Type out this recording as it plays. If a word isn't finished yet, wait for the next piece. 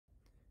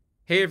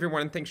Hey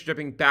everyone, thanks for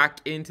jumping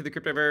back into the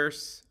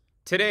Cryptoverse.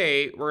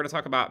 Today, we're going to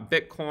talk about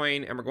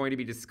Bitcoin and we're going to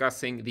be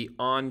discussing the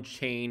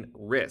on-chain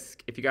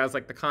risk. If you guys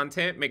like the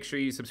content, make sure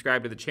you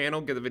subscribe to the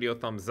channel, give the video a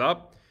thumbs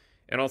up,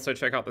 and also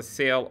check out the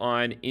sale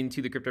on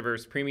Into the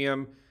Cryptoverse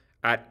Premium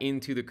at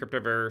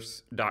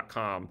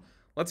intothecryptoverse.com.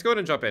 Let's go ahead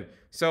and jump in.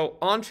 So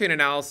on-chain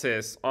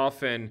analysis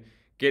often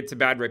gets a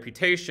bad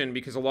reputation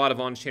because a lot of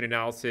on-chain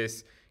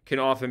analysis can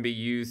often be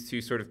used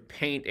to sort of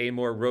paint a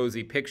more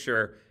rosy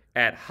picture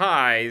at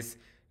highs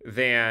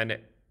than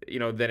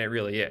it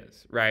really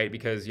is, right?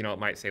 Because it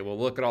might say, well,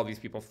 look at all these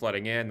people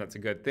flooding in, that's a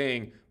good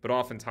thing, but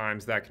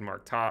oftentimes that can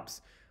mark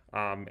tops.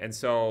 And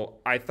so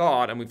I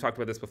thought, and we've talked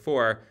about this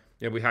before,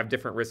 we have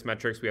different risk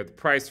metrics. We have the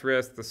price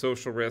risk, the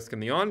social risk,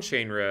 and the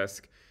on-chain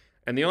risk.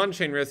 And the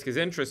on-chain risk is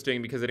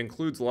interesting because it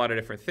includes a lot of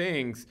different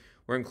things.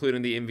 We're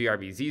including the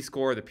MVRV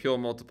score, the Peel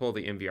multiple,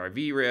 the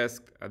MVRV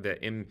risk,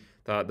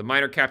 the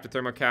minor cap to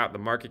thermocap, the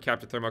market cap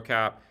to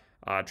thermocap,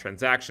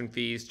 transaction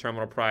fees,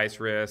 terminal price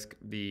risk,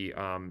 the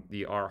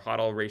R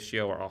HODL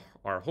ratio or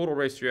R HODL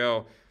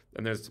ratio,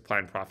 and there's supply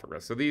and profit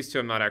risk. So these two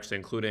I'm not actually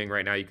including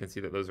right now. You can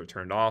see that those are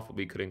turned off.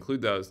 We could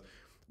include those.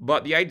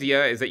 But the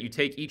idea is that you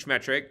take each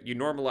metric, you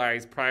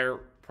normalize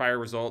prior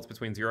results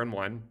between 0 and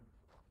 1,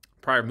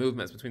 prior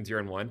movements between 0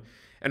 and 1,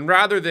 and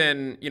rather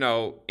than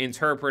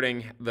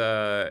interpreting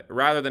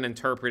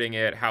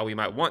it how we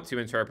might want to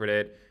interpret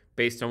it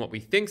based on what we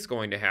think is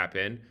going to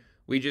happen,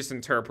 we just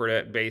interpret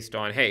it based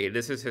on, hey,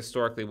 this is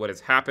historically what has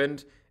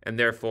happened, and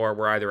therefore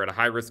we're either at a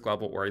high risk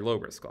level or a low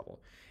risk level.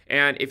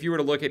 And if you were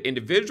to look at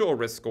individual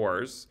risk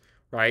scores,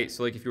 right?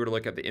 So like if you were to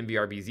look at the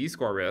MVRV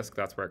Z-score risk,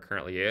 that's where it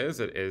currently is.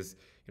 It is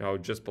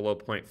just below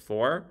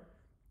 0.4.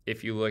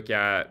 If you look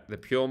at the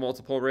Peel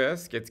multiple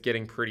risk, it's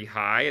getting pretty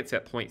high. It's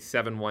at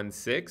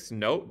 0.716.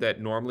 Note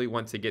that normally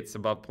once it gets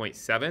above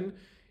 0.7,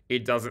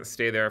 it doesn't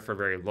stay there for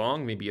very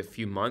long, maybe a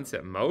few months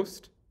at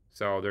most.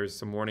 So there's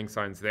some warning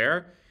signs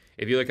there.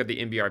 If you look at the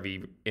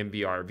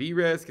MVRV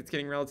risk, it's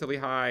getting relatively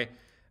high.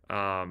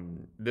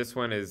 This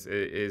one is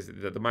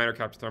the minor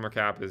cap to thermal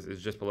cap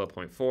is just below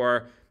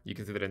 0.4. You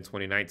can see that in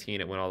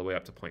 2019, it went all the way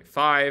up to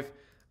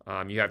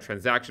 0.5. You have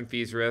transaction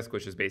fees risk,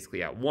 which is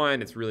basically at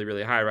 1. It's really,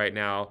 really high right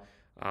now.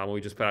 We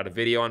just put out a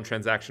video on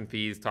transaction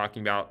fees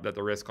talking about that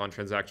the risk on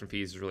transaction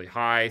fees is really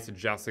high,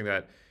 suggesting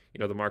that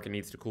the market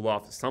needs to cool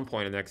off at some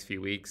point in the next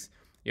few weeks.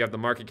 You have the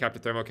market cap to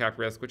thermal cap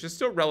risk, which is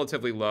still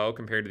relatively low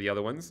compared to the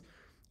other ones.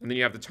 And then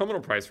you have the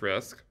terminal price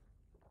risk,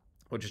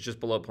 which is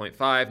just below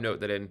 0.5. Note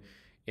that in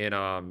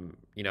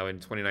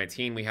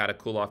 2019 we had a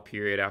cool off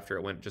period after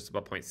it went just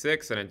above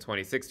 0.6, and in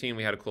 2016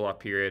 we had a cool off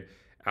period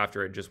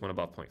after it just went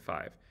above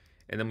 0.5.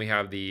 And then we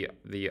have the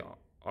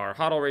R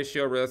HODL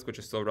ratio risk, which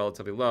is still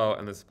relatively low,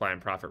 and the supply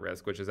and profit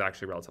risk, which is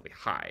actually relatively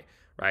high,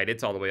 right?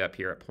 It's all the way up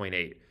here at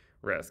 0.8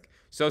 risk.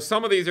 So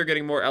some of these are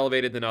getting more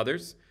elevated than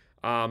others.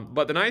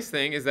 But the nice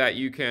thing is that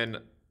you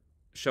can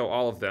show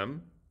all of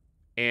them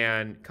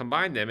and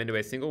combine them into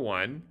a single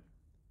one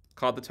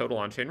called the total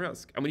on-chain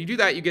risk. And when you do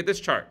that, you get this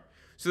chart.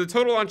 So the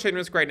total on-chain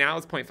risk right now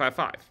is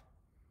 0.55.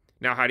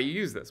 Now, how do you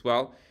use this?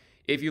 Well,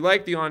 if you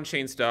like the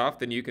on-chain stuff,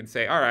 then you can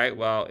say, all right,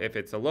 well, if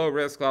it's a low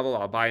risk level,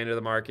 I'll buy into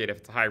the market. If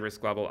it's a high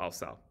risk level, I'll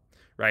sell,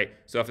 right?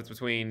 So if it's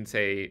between,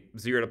 say,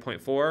 0 to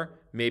 0.4,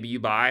 maybe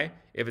you buy.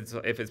 If it's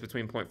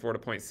between 0.4 to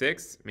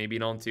 0.6, maybe you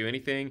don't do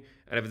anything.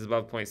 And if it's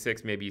above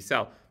 0.6, maybe you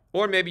sell.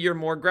 Or maybe you're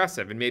more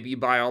aggressive and maybe you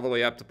buy all the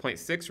way up to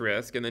 0.6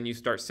 risk and then you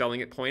start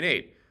selling at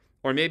 0.8.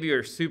 Or maybe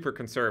you're super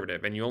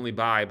conservative and you only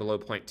buy below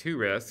 0.2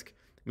 risk,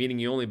 meaning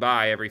you only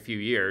buy every few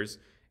years,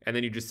 and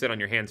then you just sit on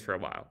your hands for a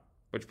while,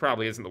 which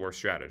probably isn't the worst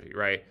strategy,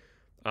 right?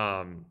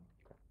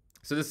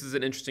 So this is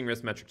an interesting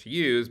risk metric to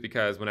use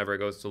because whenever it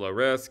goes to low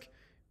risk,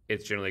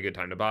 it's generally a good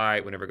time to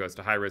buy. Whenever it goes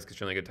to high risk, it's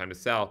generally a good time to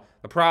sell.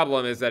 The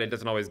problem is that it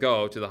doesn't always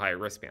go to the higher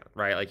risk band,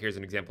 right? Like here's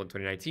an example in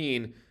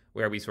 2019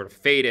 where we sort of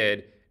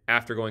faded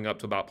after going up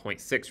to about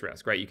 0.6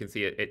 risk, right? You can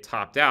see it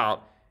topped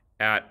out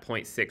at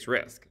 0.6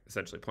 risk,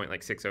 essentially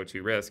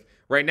 0.602 risk.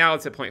 Right now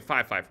it's at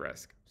 0.55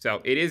 risk.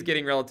 So it is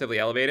getting relatively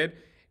elevated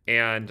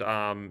and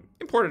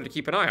important to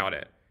keep an eye on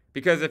it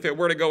because if it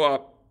were to go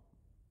up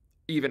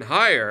even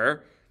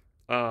higher,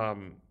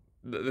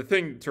 the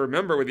thing to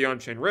remember with the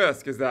on-chain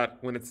risk is that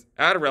when it's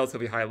at a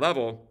relatively high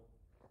level,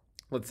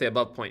 let's say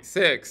above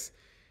 0.6,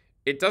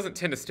 it doesn't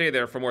tend to stay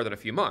there for more than a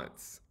few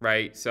months,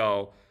 right?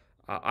 So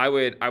I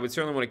would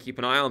certainly want to keep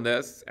an eye on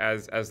this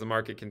as the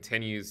market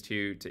continues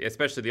to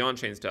especially the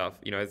on-chain stuff,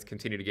 has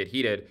continued to get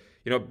heated.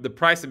 The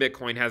price of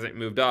Bitcoin hasn't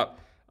moved up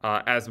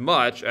as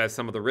much as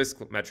some of the risk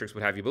metrics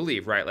would have you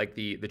believe, right? Like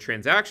the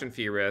transaction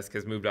fee risk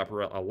has moved up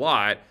a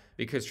lot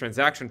because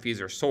transaction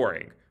fees are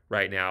soaring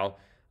right now.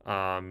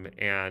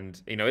 And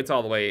it's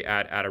all the way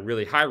at a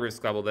really high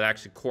risk level that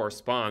actually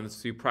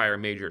corresponds to prior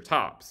major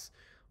tops.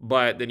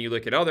 But then you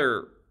look at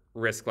other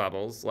risk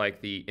levels like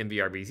the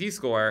MVRV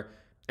Z-score,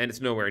 and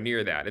it's nowhere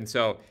near that. And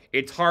so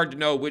it's hard to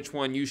know which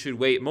one you should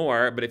weight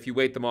more, but if you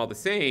weight them all the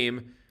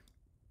same,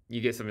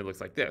 you get something that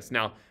looks like this.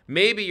 Now,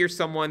 maybe you're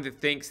someone that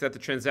thinks that the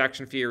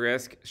transaction fee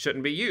risk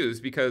shouldn't be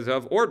used because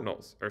of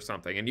ordinals or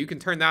something, and you can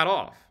turn that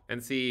off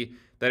and see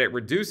that it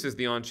reduces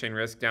the on-chain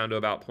risk down to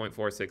about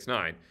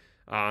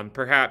 0.469.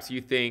 Perhaps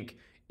you think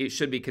it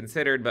should be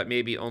considered, but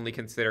maybe only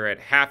consider it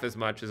half as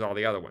much as all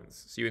the other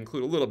ones. So you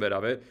include a little bit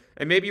of it,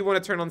 and maybe you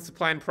want to turn on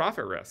supply and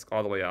profit risk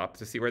all the way up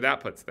to see where that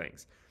puts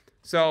things.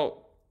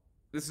 So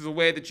this is a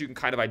way that you can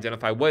kind of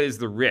identify what is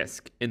the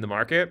risk in the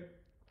market.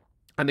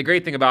 And the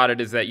great thing about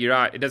it is that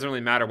it doesn't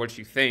really matter what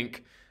you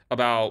think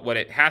about what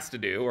it has to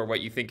do or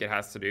what you think it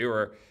has to do,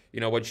 or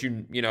what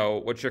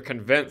you're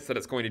convinced that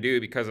it's going to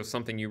do because of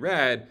something you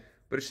read.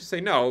 But it's just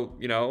say, no,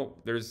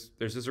 there's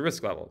just a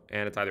risk level,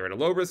 and it's either at a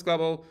low risk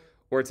level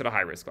or it's at a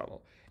high risk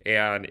level.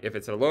 And if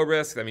it's at a low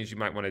risk, that means you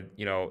might want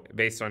to,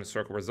 based on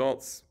historical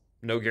results,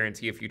 no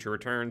guarantee of future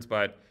returns,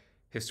 but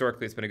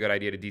historically it's been a good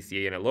idea to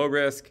DCA in at low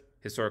risk.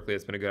 Historically,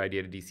 it's been a good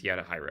idea to DCA at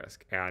a high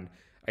risk. And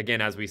again,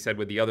 as we said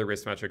with the other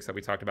risk metrics that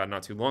we talked about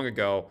not too long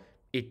ago,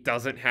 it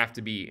doesn't have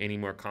to be any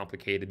more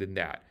complicated than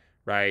that,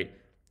 right?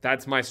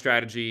 That's my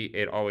strategy.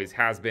 It always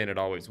has been. It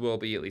always will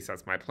be. At least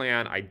that's my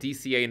plan. I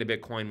DCA into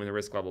Bitcoin when the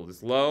risk level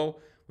is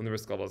low. When the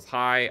risk level is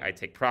high, I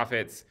take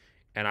profits,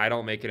 and I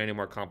don't make it any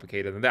more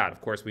complicated than that.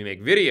 Of course, we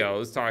make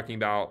videos talking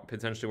about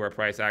potentially where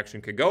price action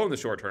could go in the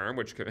short term,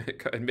 which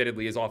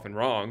admittedly is often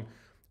wrong,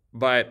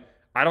 but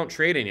I don't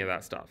trade any of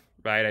that stuff,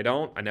 right?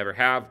 I never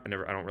have. I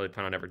don't really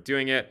plan on ever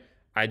doing it.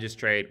 I just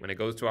trade when it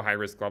goes to a high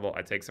risk level.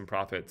 I take some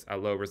profits.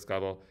 At low risk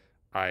level,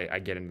 I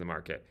get into the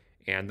market.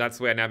 And that's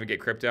the way I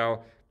navigate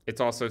crypto. It's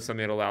also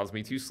something that allows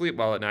me to sleep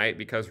well at night,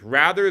 because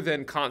rather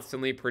than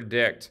constantly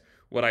predict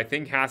what I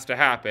think has to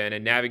happen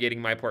and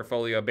navigating my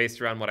portfolio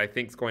based around what I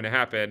think is going to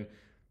happen,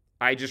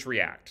 I just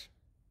react,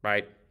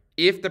 right?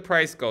 If the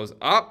price goes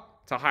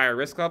up to higher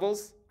risk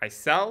levels, I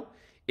sell.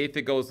 If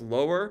it goes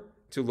lower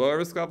to lower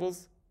risk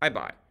levels, I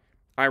buy.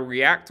 I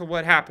react to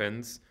what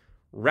happens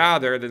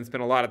rather than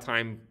spend a lot of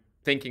time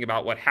thinking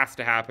about what has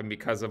to happen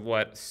because of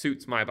what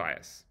suits my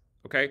bias,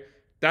 okay?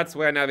 That's the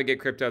way I navigate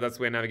crypto. That's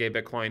the way I navigate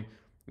Bitcoin.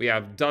 We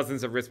have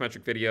dozens of risk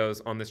metric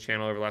videos on this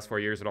channel over the last 4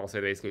 years that all say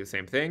basically the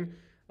same thing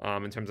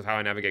in terms of how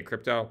I navigate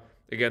crypto.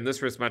 Again,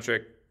 this risk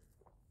metric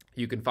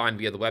you can find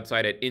via the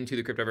website at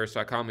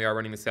intothecryptoverse.com. We are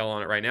running a sale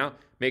on it right now.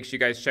 Make sure you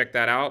guys check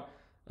that out.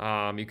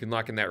 You can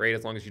lock in that rate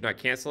as long as you do not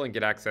cancel and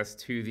get access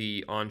to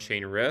the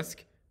on-chain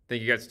risk.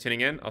 Thank you guys for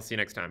tuning in. I'll see you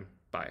next time.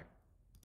 Bye.